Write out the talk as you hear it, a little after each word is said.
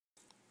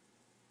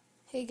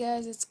Hey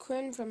guys, it's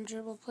Quinn from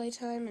Gerbil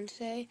Playtime, and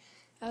today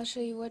I'll show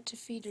you what to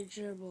feed your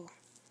gerbil.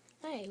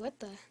 Hey,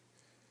 what the?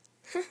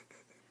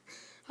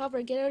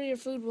 Hopper, get out of your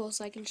food bowl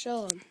so I can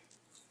show him.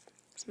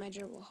 It's my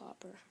gerbil,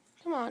 Hopper.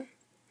 Come on.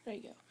 There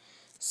you go.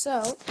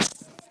 So,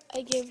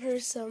 I give her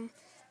some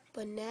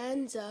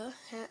Bonanza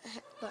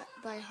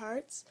by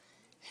Hearts,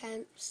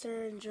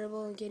 hamster and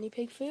gerbil and guinea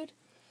pig food.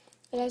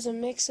 It has a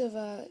mix of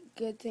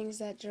good things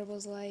that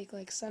gerbils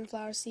like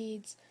sunflower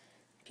seeds,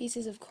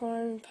 pieces of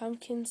corn,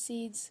 pumpkin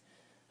seeds.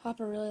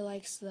 Hopper really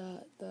likes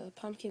the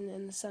pumpkin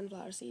and the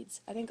sunflower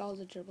seeds. I think all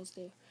the gerbils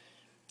do.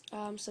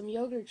 Some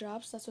yogurt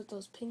drops, that's what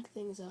those pink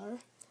things are.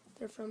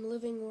 They're from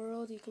Living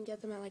World, you can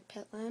get them at like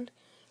Petland.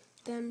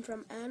 Then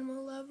from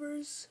Animal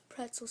Lovers,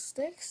 pretzel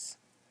sticks,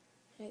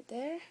 right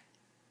there.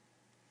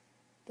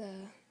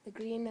 The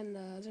green and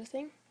the other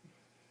thing.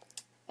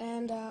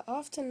 And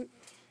often,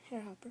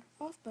 here Hopper,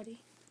 off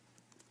buddy.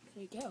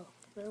 There you go,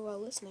 very well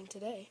listening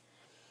today.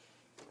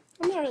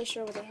 I'm not really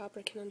sure whether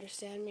Hopper can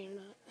understand me or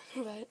not,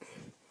 but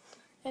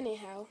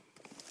anyhow,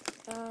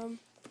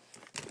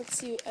 let's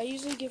see. I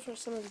usually give her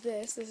some of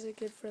this. This is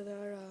good for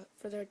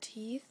their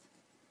teeth,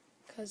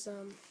 cause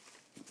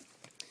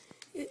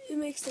it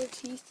makes their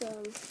teeth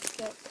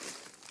get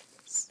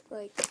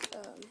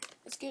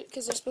it's good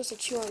because they're supposed to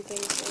chew on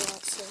things a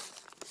lot.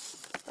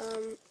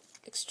 So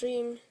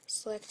extreme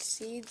select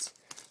seeds.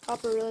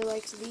 Hopper really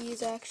likes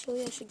these.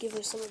 Actually, I should give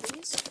her some of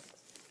these.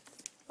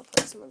 I'll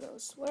put some of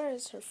those. Where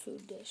is her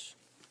food dish?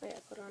 Oh yeah,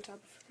 put it on top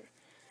of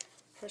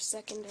her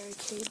secondary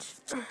cage.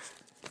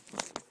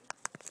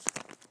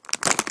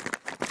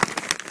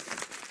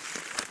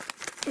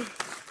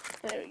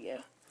 There we go.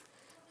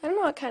 I don't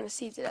know what kind of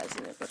seeds it has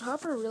in it, but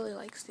Hopper really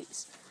likes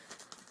these.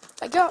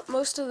 I got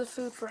most of the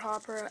food for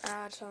Hopper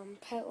at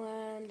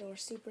Petland or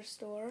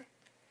Superstore,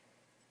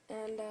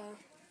 and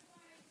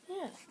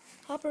yeah,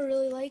 Hopper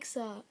really likes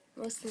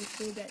most of the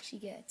food that she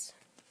gets.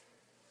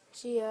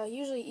 She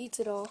usually eats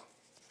it all,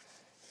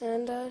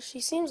 and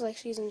she seems like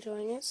she's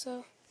enjoying it.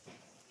 So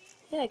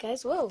yeah,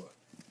 guys, whoa,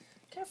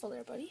 careful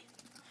there, buddy.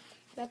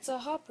 That's a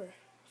Hopper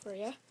for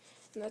ya,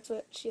 and that's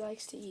what she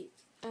likes to eat.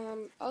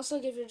 Also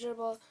give your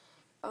gerbil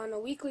on a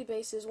weekly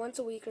basis, once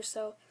a week or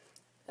so,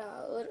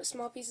 little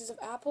small pieces of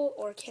apple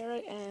or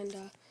carrot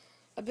and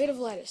a bit of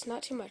lettuce.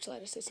 Not too much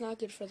lettuce. It's not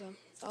good for them.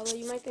 Although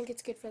you might think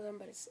it's good for them,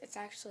 but it's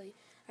actually,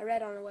 I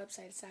read on the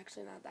website, it's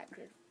actually not that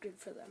good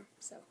for them.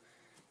 So,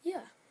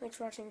 yeah. Thanks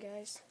for watching,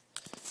 guys.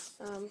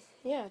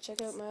 Yeah,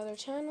 check out my other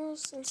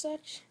channels and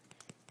such.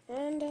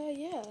 And,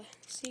 yeah.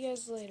 See you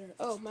guys later.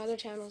 Oh, my other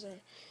channels are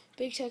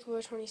Big Tech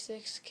Boy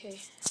 26, okay.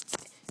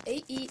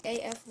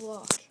 AEAF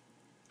Vlog.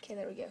 Okay,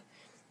 there we go.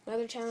 My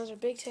other channels are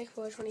Big Tech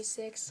Boy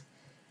 26,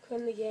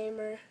 Quinn the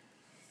Gamer,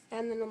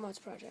 and the No Mods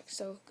Project.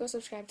 So go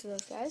subscribe to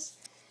those guys.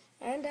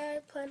 And I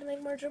plan to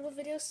make more gerbil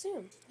videos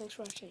soon. Thanks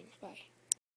for watching. Bye.